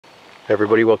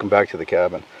Everybody, welcome back to the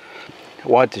cabin. I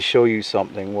wanted to show you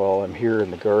something while I'm here in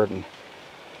the garden,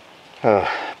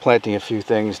 planting a few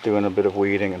things, doing a bit of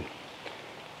weeding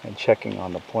and checking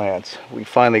on the plants. We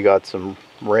finally got some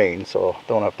rain, so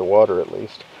don't have to water at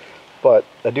least, but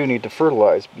I do need to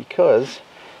fertilize because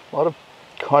a lot of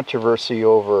controversy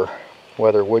over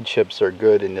whether wood chips are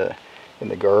good in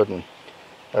the garden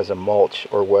as a mulch,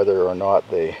 or whether or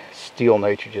not they steal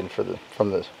nitrogen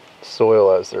from the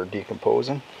soil as they're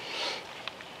decomposing.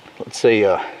 Let's say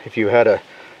if you had a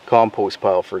compost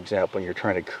pile, for example, and you're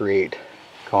trying to create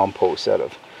compost out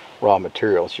of raw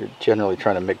materials, you're generally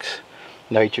trying to mix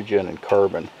nitrogen and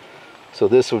carbon. So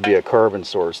this would be a carbon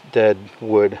source, dead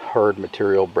wood, hard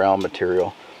material, brown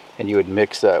material, and you would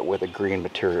mix that with a green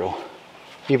material.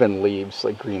 Even leaves,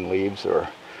 like green leaves, or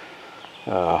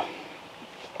well,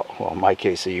 in my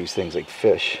case I use things like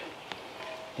fish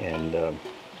and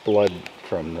blood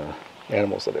from the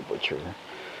animals that I butcher.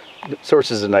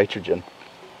 Sources of nitrogen,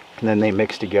 and then they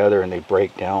mix together and they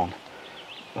break down.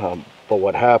 But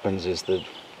what happens is the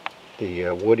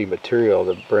woody material,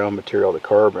 the brown material, the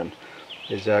carbon,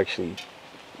 is actually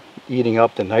eating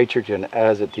up the nitrogen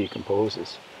as it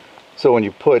decomposes. So when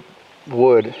you put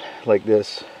wood like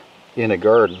this in a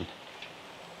garden,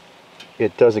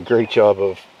 it does a great job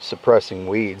of suppressing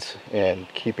weeds and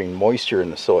keeping moisture in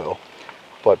the soil,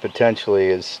 but potentially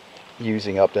is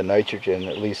using up the nitrogen,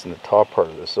 at least in the top part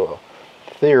of the soil.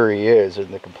 The theory is,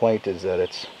 and the complaint is, that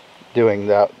it's doing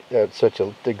that at such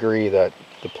a degree that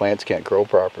the plants can't grow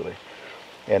properly.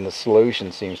 And the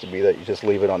solution seems to be that you just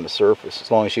leave it on the surface. As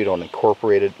long as you don't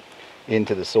incorporate it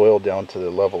into the soil down to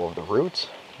the level of the roots,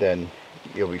 then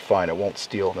you'll be fine. It won't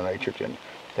steal the nitrogen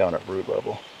down at root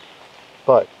level.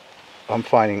 But I'm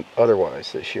finding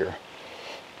otherwise this year.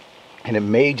 And it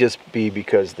may just be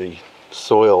because the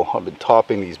soil, I've been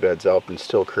topping these beds up and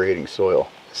still creating soil.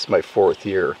 This is my 4th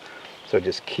year, so I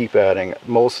just keep adding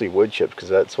mostly wood chips because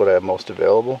that's what I have most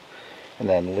available, and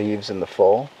then leaves in the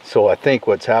fall. So I think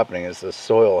what's happening is the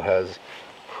soil has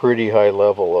pretty high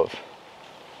level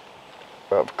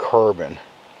of carbon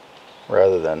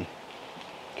rather than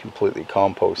completely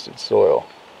composted soil,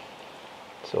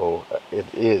 so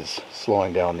it is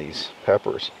slowing down these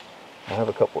peppers. I have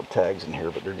a couple of tags in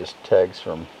here, but they're just tags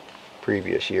from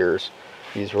previous years.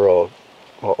 These were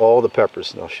all the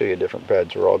peppers, and I'll show you different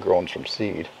beds, were all grown from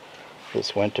seed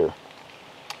this winter.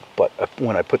 But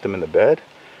when I put them in the bed,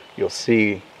 you'll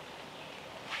see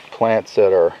plants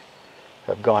that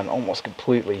have gone almost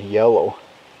completely yellow,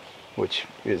 which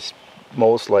is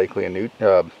most likely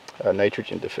a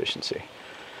nitrogen deficiency.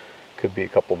 Could be a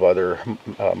couple of other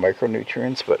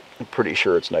micronutrients, but I'm pretty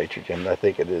sure it's nitrogen. I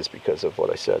think it is because of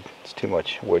what I said. It's too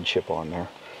much wood chip on there.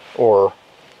 Or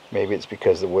maybe it's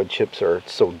because the wood chips are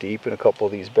so deep in a couple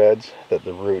of these beds that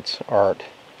the roots aren't.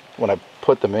 When I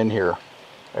put them in here,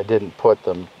 I didn't put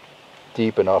them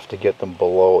deep enough to get them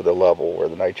below the level where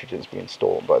the nitrogen is being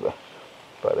stolen by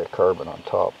the carbon on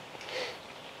top.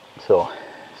 So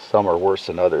some are worse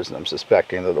than others, and I'm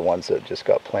suspecting they're the ones that just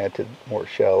got planted more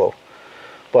shallow.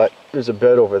 But there's a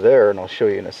bed over there, and I'll show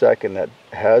you in a second, that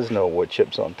has no wood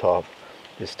chips on top.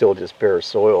 It's still just bare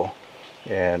soil,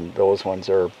 and those ones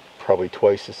are probably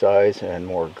twice the size and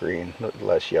more green,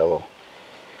 less yellow.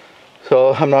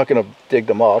 So I'm not going to dig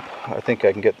them up. I think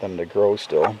I can get them to grow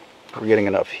still. We're getting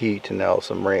enough heat and now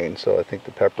some rain, so I think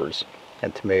the peppers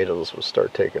and tomatoes will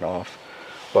start taking off.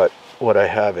 But what I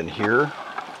have in here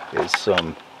is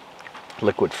some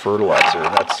liquid fertilizer.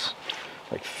 That's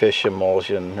like fish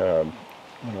emulsion.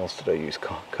 What else did I use?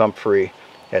 Comfrey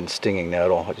and stinging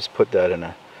nettle. I just put that in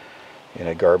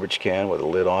a garbage can with a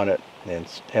lid on it, and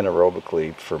it's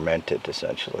anaerobically fermented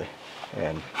essentially,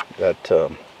 and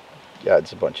that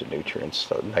adds a bunch of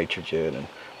nutrients, nitrogen and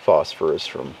phosphorus,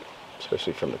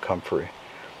 especially from the comfrey,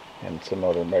 and some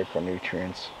other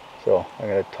micronutrients. So I'm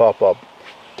going to top up,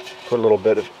 put a little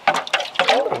bit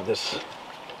of this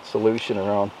solution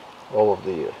around all of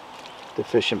the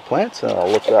deficient plants, and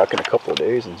I'll look back in a couple of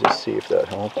days and just see if that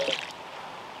helps.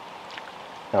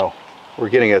 Now, we're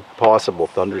getting a possible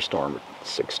thunderstorm.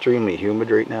 It's extremely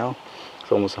humid right now.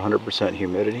 It's almost 100%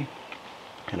 humidity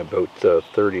and about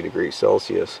 30 degrees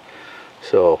Celsius.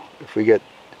 So if we get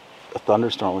a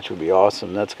thunderstorm, which would be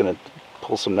awesome, that's going to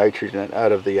pull some nitrogen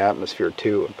out of the atmosphere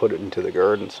too and put it into the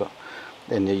garden, so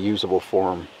in the usable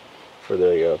form for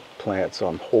the plants. So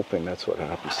I'm hoping that's what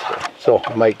happens today. So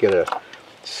I might get a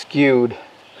skewed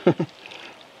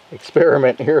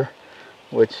experiment here,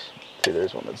 which, see,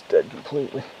 there's one that's dead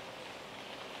completely.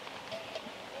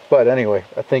 But anyway,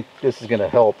 I think this is going to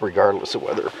help regardless of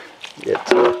whether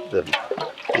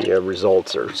the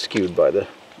results are skewed by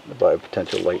a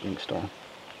potential lightning storm.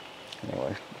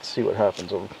 Anyway, let's see what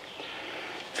happens.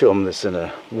 film this in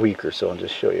a week or so and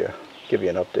just show you, give you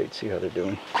an update, see how they're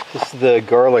doing. This is the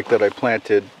garlic that I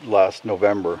planted last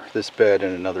November. This bed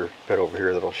and another bed over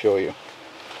here that I'll show you.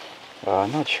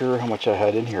 I'm not sure how much I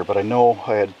had in here, but I know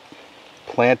I had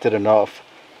planted enough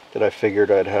that I figured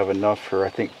I'd have enough for,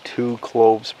 I think, 2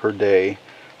 cloves per day,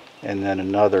 and then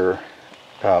another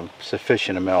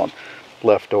sufficient amount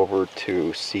left over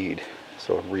to seed.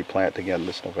 So replant again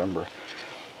this November.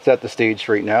 It's at the stage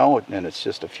right now, and it's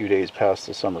just a few days past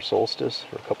the summer solstice,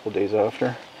 or a couple of days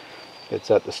after. It's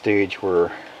at the stage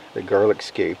where the garlic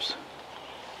scapes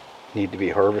need to be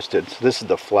harvested. So this is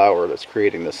the flower that's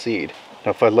creating the seed.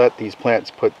 Now if I let these plants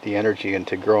put the energy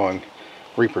into growing,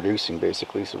 reproducing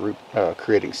basically, so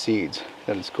creating seeds,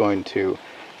 then it's going to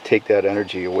take that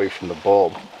energy away from the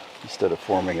bulb instead of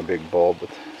forming a big bulb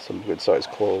with some good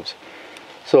sized cloves.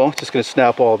 So I'm just going to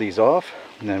snap all these off,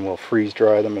 and then we'll freeze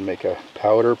dry them and make a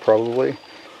powder probably,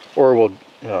 or we'll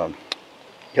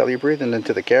Kelly, you're breathing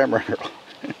into the camera.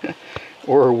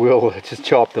 Or we'll just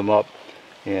chop them up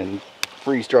and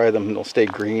freeze dry them, and they'll stay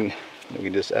green. We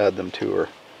can just add them to our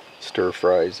stir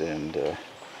fries and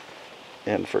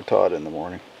for Todd in the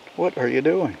morning. What are you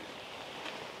doing?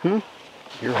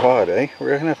 You're hot, eh?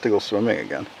 We're gonna have to go swimming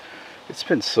again. It's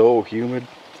been so humid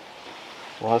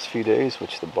the last few days,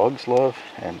 which the bugs love,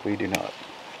 and we do not.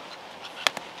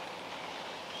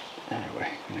 Anyway,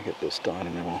 I'm gonna get this done,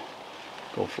 and then we'll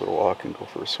go for a walk and go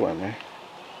for a swim, eh?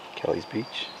 Kelly's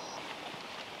Beach.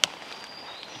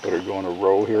 Better go in a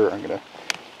row here. I'm gonna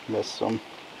miss some.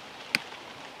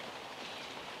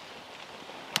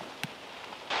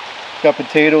 Got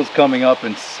potatoes coming up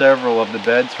in several of the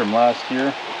beds from last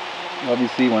year.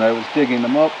 Obviously when I was digging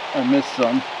them up, I missed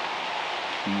some.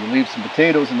 And you leave some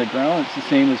potatoes in the ground, it's the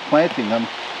same as planting them.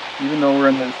 Even though we're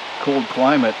in this cold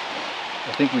climate,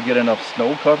 I think we get enough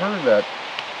snow cover that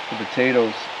the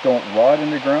potatoes don't rot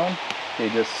in the ground. They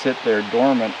just sit there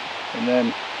dormant, and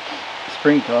then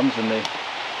spring comes and they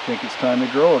think it's time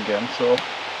to grow again. So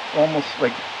almost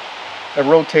like I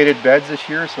rotated beds this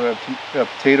year, so I have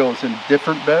potatoes in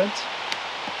different beds.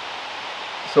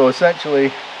 So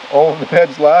essentially all of the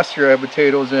beds last year I had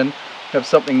potatoes in have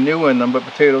something new in them, but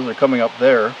potatoes are coming up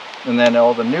there. And then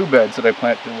all the new beds that I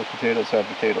planted with potatoes have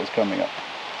potatoes coming up.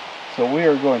 So we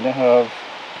are going to have,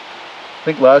 I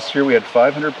think last year we had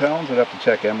 500 pounds. I'd have to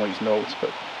check Emily's notes,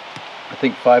 but I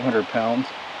think 500 pounds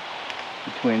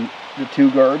between the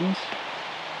two gardens.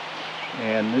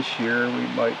 And this year we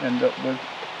might end up with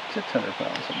 600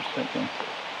 pounds, I'm thinking.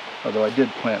 Although I did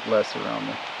plant less around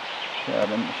the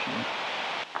cabin this year.